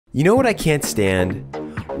You know what I can't stand?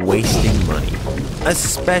 Wasting money,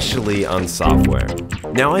 especially on software.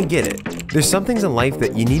 Now I get it. There's some things in life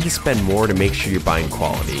that you need to spend more to make sure you're buying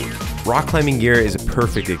quality. Rock climbing gear is a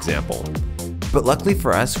perfect example. But luckily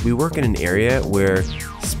for us, we work in an area where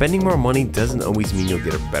spending more money doesn't always mean you'll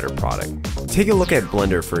get a better product. Take a look at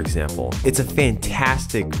Blender, for example. It's a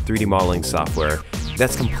fantastic 3D modeling software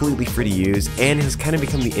that's completely free to use and has kind of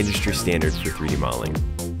become the industry standard for 3D modeling.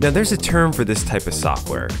 Now there's a term for this type of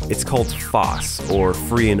software. It's called FOSS, or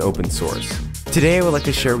free and open source. Today I would like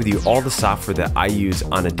to share with you all the software that I use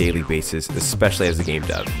on a daily basis, especially as a game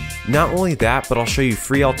dev. Not only that, but I'll show you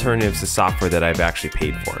free alternatives to software that I've actually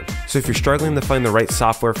paid for. So if you're struggling to find the right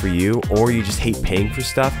software for you, or you just hate paying for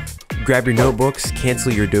stuff, grab your notebooks,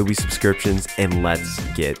 cancel your Adobe subscriptions, and let's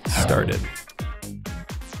get started.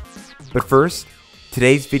 But first,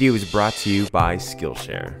 today's video is brought to you by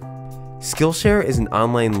Skillshare. Skillshare is an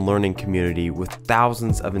online learning community with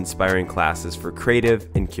thousands of inspiring classes for creative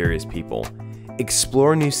and curious people.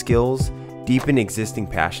 Explore new skills, deepen existing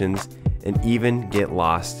passions, and even get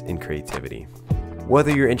lost in creativity.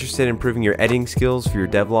 Whether you're interested in improving your editing skills for your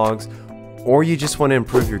devlogs, or you just want to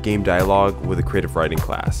improve your game dialogue with a creative writing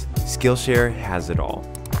class, Skillshare has it all.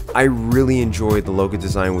 I really enjoyed the logo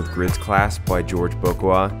design with grids class by George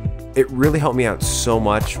Bokoa. It really helped me out so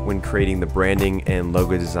much when creating the branding and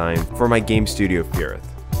logo design for my game studio Firith.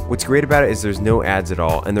 What's great about it is there's no ads at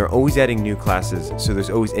all, and they're always adding new classes, so there's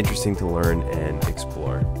always interesting to learn and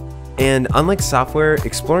explore. And unlike software,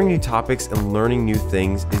 exploring new topics and learning new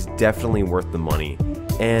things is definitely worth the money.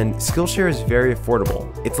 And Skillshare is very affordable.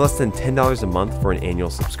 It's less than $10 a month for an annual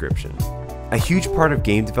subscription. A huge part of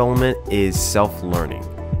game development is self-learning,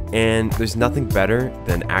 and there's nothing better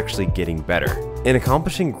than actually getting better. And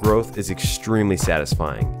accomplishing growth is extremely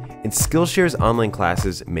satisfying, and Skillshare's online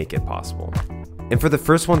classes make it possible. And for the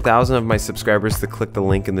first 1,000 of my subscribers to click the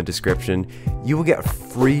link in the description, you will get a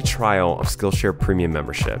free trial of Skillshare Premium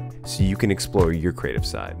membership, so you can explore your creative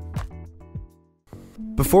side.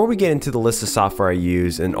 Before we get into the list of software I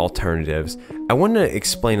use and alternatives, I want to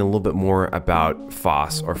explain a little bit more about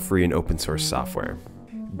FOSS, or free and open source software.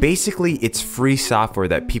 Basically, it's free software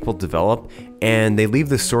that people develop, and they leave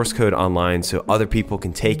the source code online so other people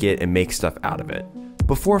can take it and make stuff out of it.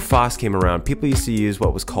 Before FOSS came around, people used to use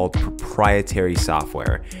what was called proprietary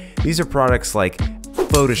software. These are products like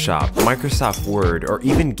Photoshop, Microsoft Word, or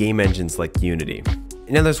even game engines like Unity.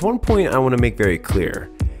 Now there's one point I want to make very clear.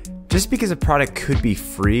 Just because a product could be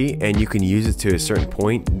free and you can use it to a certain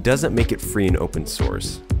point doesn't make it free and open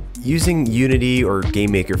source. Using Unity or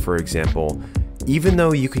GameMaker, for example, even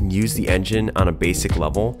though you can use the engine on a basic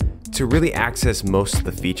level, to really access most of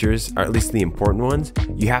the features, or at least the important ones,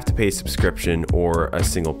 you have to pay a subscription or a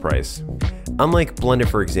single price. Unlike Blender,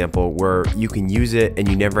 for example, where you can use it and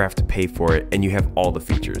you never have to pay for it and you have all the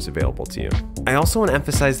features available to you. I also want to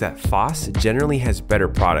emphasize that FOSS generally has better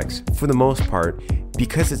products, for the most part,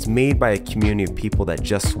 because it's made by a community of people that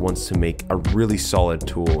just wants to make a really solid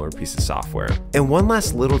tool or piece of software. And one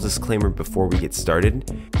last little disclaimer before we get started,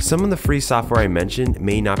 some of the free software I mentioned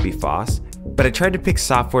may not be FOSS, but I tried to pick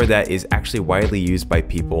software that is actually widely used by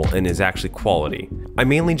people and is actually quality. I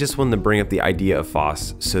mainly just wanted to bring up the idea of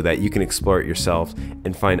FOSS so that you can explore it yourself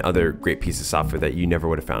and find other great pieces of software that you never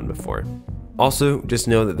would have found before. Also, just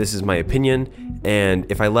know that this is my opinion, and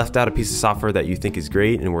if I left out a piece of software that you think is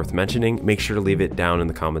great and worth mentioning, make sure to leave it down in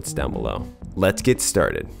the comments down below. Let's get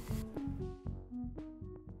started.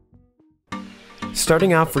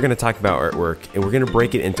 Starting off, we're going to talk about artwork, and we're going to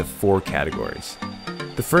break it into 4 categories.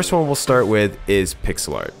 The first one we'll start with is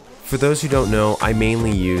pixel art. For those who don't know, I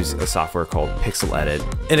mainly use a software called Pixel Edit,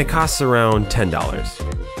 and it costs around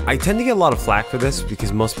 $10. I tend to get a lot of flack for this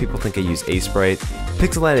because most people think I use Sprite.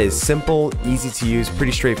 Pixel Edit is simple, easy to use,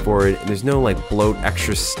 pretty straightforward, and there's no like bloat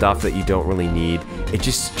extra stuff that you don't really need. It's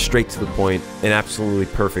just straight to the point and absolutely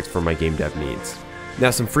perfect for my game dev needs. Now,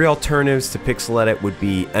 some free alternatives to Pixel Edit would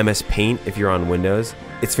be MS Paint if you're on Windows.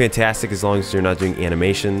 It's fantastic as long as you're not doing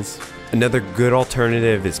animations. Another good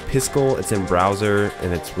alternative is Piskel. It's in browser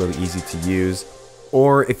and it's really easy to use.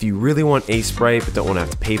 Or if you really want a sprite but don't want to have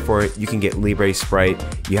to pay for it, you can get Libre Sprite.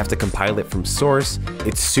 You have to compile it from source.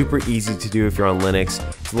 It's super easy to do if you're on Linux.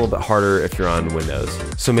 It's a little bit harder if you're on Windows.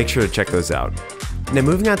 So make sure to check those out. Now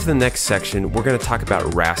moving on to the next section, we're going to talk about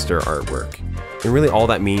raster artwork. And really all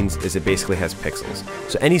that means is it basically has pixels.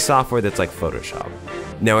 So any software that's like Photoshop.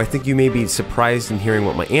 Now I think you may be surprised in hearing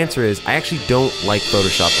what my answer is. I actually don't like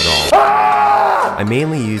Photoshop at all. I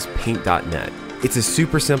mainly use paint.net. It's a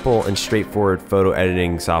super simple and straightforward photo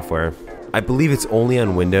editing software. I believe it's only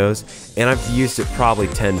on Windows, and I've used it probably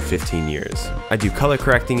 10-15 years. I do color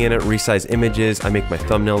correcting in it, resize images, I make my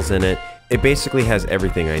thumbnails in it, It basically has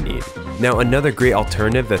everything I need. Now, another great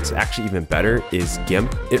alternative that's actually even better is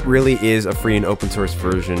GIMP. It really is a free and open source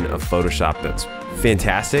version of Photoshop that's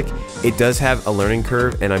fantastic. It does have a learning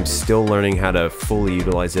curve, and I'm still learning how to fully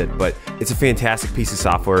utilize it, but it's a fantastic piece of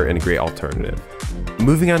software and a great alternative.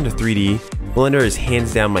 Moving on to 3D, Blender is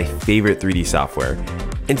hands down my favorite 3D software.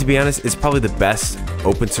 And to be honest, it's probably the best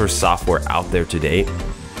open source software out there to date.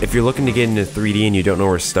 If you're looking to get into 3D and you don't know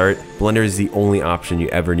where to start, Blender is the only option you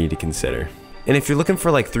ever need to consider. And if you're looking for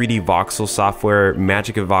like 3D voxel software,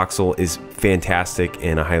 Magic of Voxel is fantastic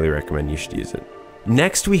and I highly recommend you should use it.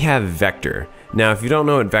 Next we have Vector. Now, if you don't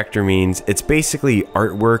know what Vector means, it's basically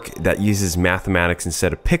artwork that uses mathematics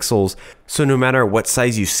instead of pixels, so no matter what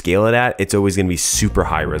size you scale it at, it's always going to be super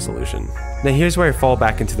high resolution. Now here's where I fall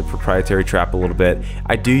back into the proprietary trap a little bit.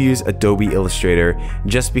 I do use Adobe Illustrator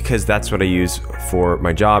just because that's what I use for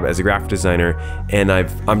my job as a graphic designer, and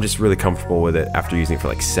I'm just really comfortable with it after using it for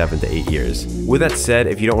like 7 to 8 years. With that said,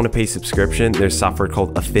 if you don't want to pay subscription, there's software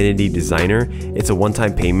called Affinity Designer. It's a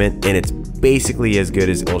one-time payment and it's basically as good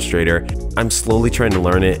as Illustrator. I'm slowly trying to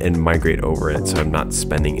learn it and migrate over it so I'm not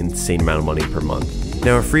spending an insane amount of money per month.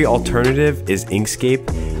 Now, a free alternative is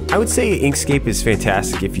Inkscape. I would say Inkscape is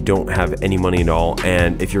fantastic if you don't have any money at all,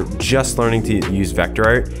 and if you're just learning to use vector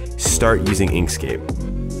art, start using Inkscape.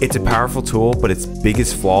 It's a powerful tool, but its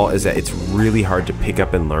biggest flaw is that it's really hard to pick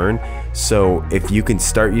up and learn. So if you can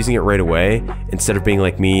start using it right away, instead of being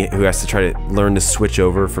like me who has to try to learn to switch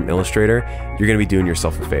over from Illustrator, you're gonna be doing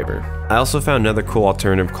yourself a favor. I also found another cool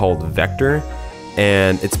alternative called Vector,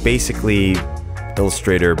 and it's basically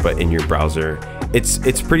Illustrator but in your browser.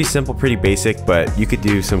 It's pretty simple, pretty basic, but you could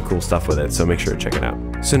do some cool stuff with it, so make sure to check it out.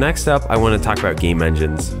 So next up, I want to talk about game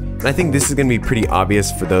engines. And I think this is going to be pretty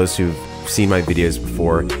obvious for those who've seen my videos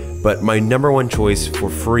before, but my #1 choice for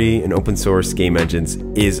free and open source game engines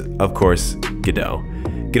is, of course, Godot.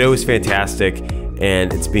 Godot is fantastic,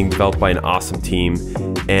 and it's being developed by an awesome team,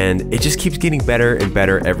 and it just keeps getting better and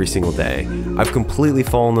better every single day. I've completely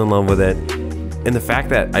fallen in love with it. And the fact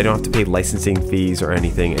that I don't have to pay licensing fees or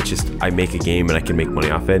anything, it's just I make a game and I can make money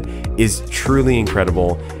off it, is truly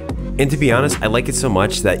incredible. And to be honest, I like it so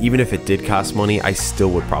much that even if it did cost money, I still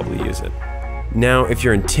would probably use it. Now, if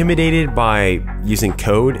you're intimidated by using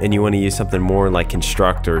code and you want to use something more like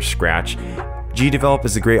Construct or Scratch, GDevelop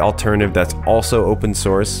is a great alternative that's also open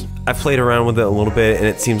source. I've played around with it a little bit and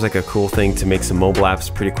it seems like a cool thing to make some mobile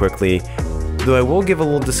apps pretty quickly. Though I will give a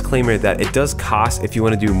little disclaimer that it does cost if you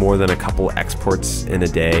want to do more than a couple exports in a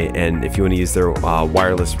day, and if you want to use their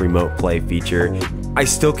wireless remote play feature. I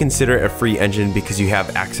still consider it a free engine because you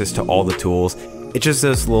have access to all the tools. It's just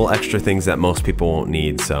those little extra things that most people won't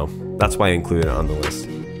need, so that's why I included it on the list.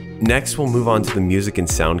 Next, we'll move on to the music and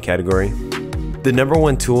sound category. The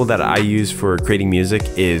 #1 tool that I use for creating music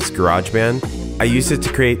is GarageBand. I use it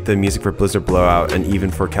to create the music for Blizzard Blowout and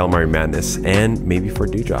even for Calamari Madness, and maybe for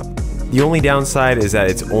Dewdrop. The only downside is that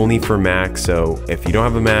it's only for Mac, so if you don't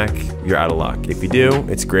have a Mac, you're out of luck. If you do,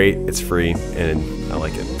 it's great, it's free, and I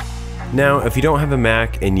like it. Now, if you don't have a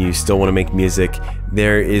Mac and you still want to make music,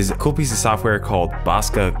 there is a cool piece of software called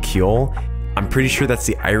Bosca Ceol. I'm pretty sure that's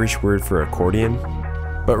the Irish word for accordion.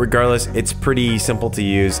 But regardless, it's pretty simple to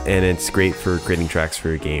use and it's great for creating tracks for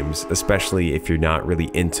your games, especially if you're not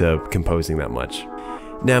really into composing that much.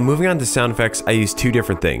 Now, moving on to sound effects, I use 2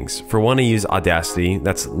 different things. For one, I use Audacity.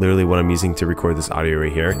 That's literally what I'm using to record this audio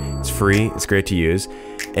right here. It's free, it's great to use.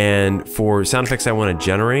 And for sound effects I want to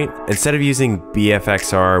generate, instead of using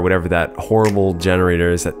BFXR, whatever that horrible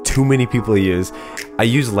generator is that too many people use, I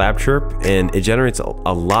use LabChirp and it generates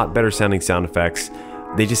a lot better sounding sound effects.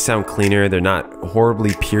 They just sound cleaner, they're not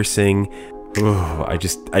horribly piercing. Ooh, I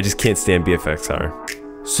just can't stand BFXR.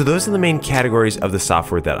 So those are the main categories of the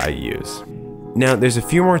software that I use. Now, there's a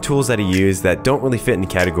few more tools that I use that don't really fit in the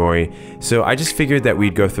category, so I just figured that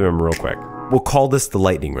we'd go through them real quick. We'll call this the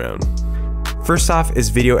lightning round. First off is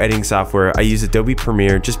video editing software. I use Adobe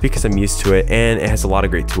Premiere just because I'm used to it and it has a lot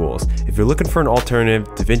of great tools. If you're looking for an alternative,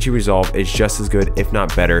 DaVinci Resolve is just as good, if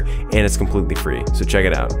not better, and it's completely free, so check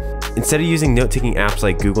it out. Instead of using note-taking apps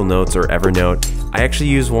like Google Notes or Evernote, I actually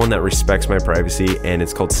use one that respects my privacy and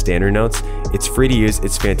it's called Standard Notes. It's free to use,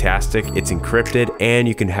 it's fantastic, it's encrypted, and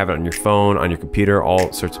you can have it on your phone, on your computer,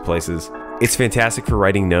 all sorts of places. It's fantastic for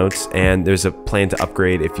writing notes, and there's a plan to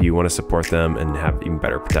upgrade if you want to support them and have even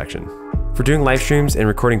better protection. For doing live streams and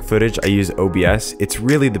recording footage, I use OBS. It's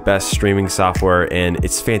really the best streaming software and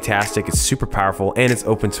it's fantastic, it's super powerful, and it's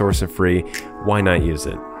open source and free. Why not use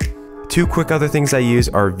it? 2 quick other things I use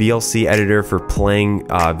are VLC editor for playing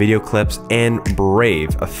video clips and Brave,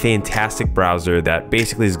 a fantastic browser that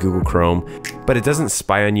basically is Google Chrome, but but it doesn't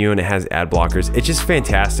spy on you and it has ad blockers. It's just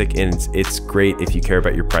fantastic, and it's great if you care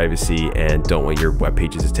about your privacy and don't want your web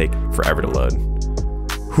pages to take forever to load.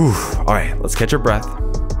 Whew. All right, let's catch our breath.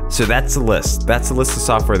 So that's the list. That's the list of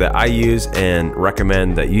software that I use and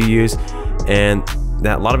recommend that you use, and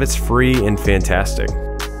that a lot of it's free and fantastic.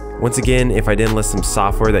 Once again, if I didn't list some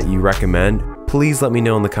software that you recommend, please let me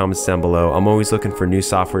know in the comments down below. I'm always looking for new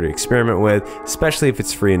software to experiment with, especially if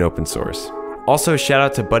it's free and open source. Also, shout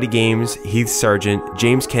out to Buddy Games, Heath Sargent,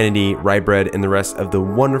 James Kennedy, Rybread, and the rest of the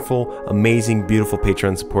wonderful, amazing, beautiful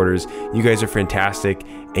Patreon supporters. You guys are fantastic,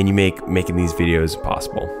 and you make making these videos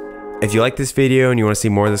possible. If you like this video and you want to see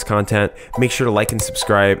more of this content, make sure to like and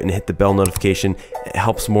subscribe and hit the bell notification. It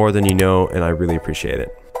helps more than you know, and I really appreciate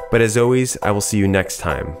it. But as always, I will see you next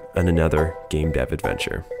time on another game dev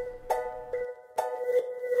adventure.